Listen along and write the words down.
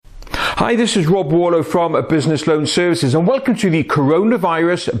Hi, this is Rob Warlow from Business Loan Services and welcome to the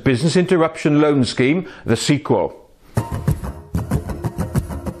Coronavirus Business Interruption Loan Scheme, the sequel.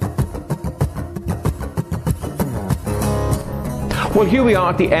 Well, here we are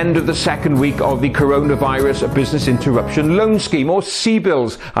at the end of the second week of the Coronavirus Business Interruption Loan Scheme, or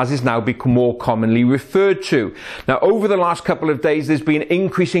CBILS, as is now become more commonly referred to. Now, over the last couple of days, there's been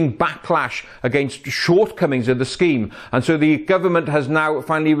increasing backlash against shortcomings of the scheme, and so the government has now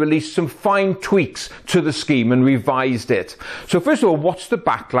finally released some fine tweaks to the scheme and revised it. So first of all, what's the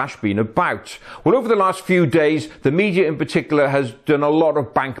backlash been about? Well, over the last few days, the media in particular has done a lot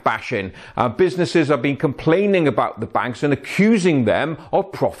of bank bashing. Businesses have been complaining about the banks and accusing them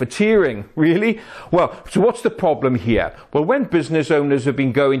of profiteering. Really? Well, so what's the problem here? Well, when business owners have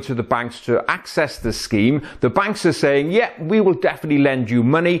been going to the banks to access the scheme, the banks are saying, yeah, we will definitely lend you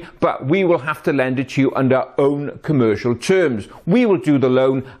money, but we will have to lend it to you under our own commercial terms. We will do the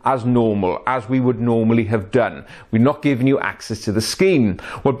loan as normal, as we would normally have done. We're not giving you access to the scheme.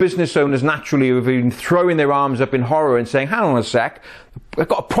 Well, business owners naturally have been throwing their arms up in horror and saying, hang on a sec, I've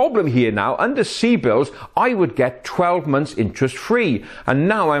got a problem here now. Under CBILS, I would get 12 months interest free, and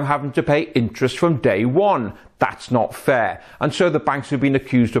now I'm having to pay interest from day one. That's not fair. And so the banks have been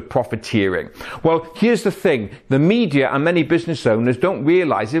accused of profiteering. Well, here's the thing. The media and many business owners don't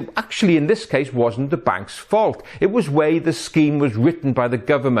realise it actually in this case wasn't the bank's fault. It was the way the scheme was written by the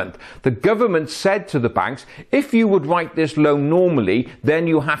government. The government said to the banks, if you would write this loan normally, then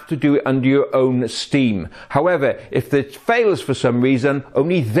you have to do it under your own steam. However, if it fails for some reason,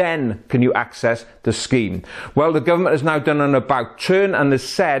 only then can you access the scheme. Well, the government has now done an about turn and has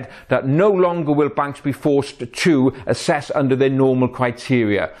said that no longer will banks be forced to assess under their normal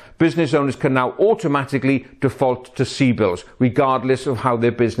criteria. Business owners can now automatically default to CBILS, regardless of how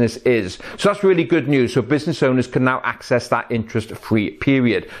their business is. So that's really good news. So business owners can now access that interest-free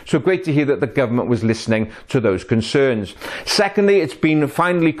period. So great to hear that the government was listening to those concerns. Secondly, it's been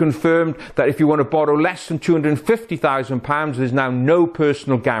finally confirmed that if you want to borrow less than £250,000, there's now no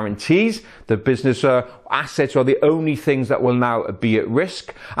personal guarantees. The business assets are the only things that will now be at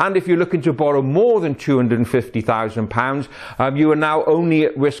risk. And if you're looking to borrow more than £250,000, you are now only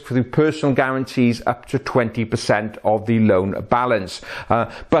at risk for the personal guarantees up to 20% of the loan balance.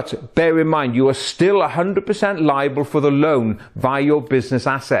 But bear in mind, you are still 100% liable for the loan via your business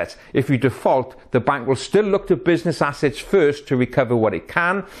assets. If you default, the bank will still look to business assets first to recover what it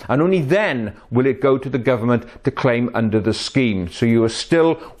can, and only then will it go to the government to claim under the scheme. So you are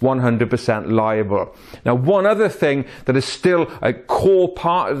still 100% liable. Now, one other thing that is still a core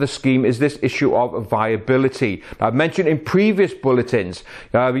part of the scheme is this issue of viability. Now, I've mentioned in previous bulletins,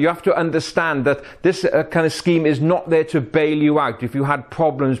 you have to understand that this kind of scheme is not there to bail you out if you had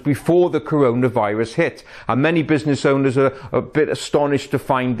problems before the coronavirus hit. And many business owners are a bit astonished to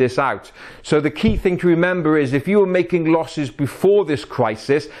find this out. So the key thing to remember is if you were making losses before this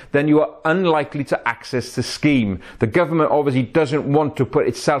crisis, then you are unlikely to access the scheme. The government obviously doesn't want to put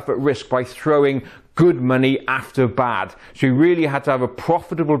itself at risk by throwing good money after bad. So you really had to have a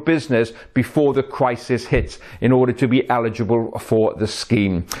profitable business before the crisis hits in order to be eligible for the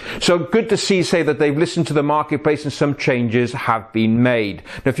scheme. So good to say that they've listened to the marketplace and some changes have been made.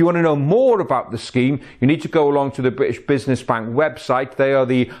 Now, if you want to know more about the scheme, you need to go along to the British Business Bank website. They are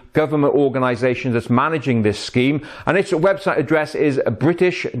the government organisation that's managing this scheme, and its website address is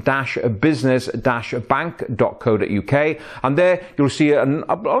british-business-bank.co.uk, and there you'll see on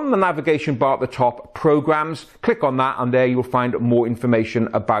the navigation bar at the top, programs. Click on that and there you'll find more information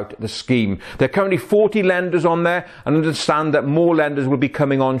about the scheme. There are currently 40 lenders on there, and understand that more lenders will be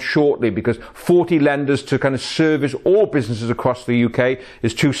coming on shortly because 40 lenders to kind of service all businesses across the UK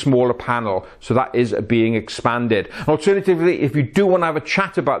is too small a panel. So that is being expanded. Alternatively, if you do want to have a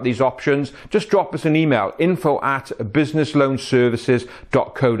chat about these options, just drop us an email,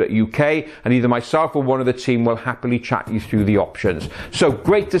 info@businessloanservices.co.uk, and either myself or one of the team will happily chat you through the options. So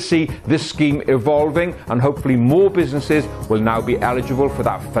great to see this scheme evolving, and hopefully more businesses will now be eligible for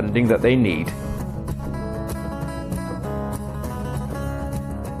that funding that they need.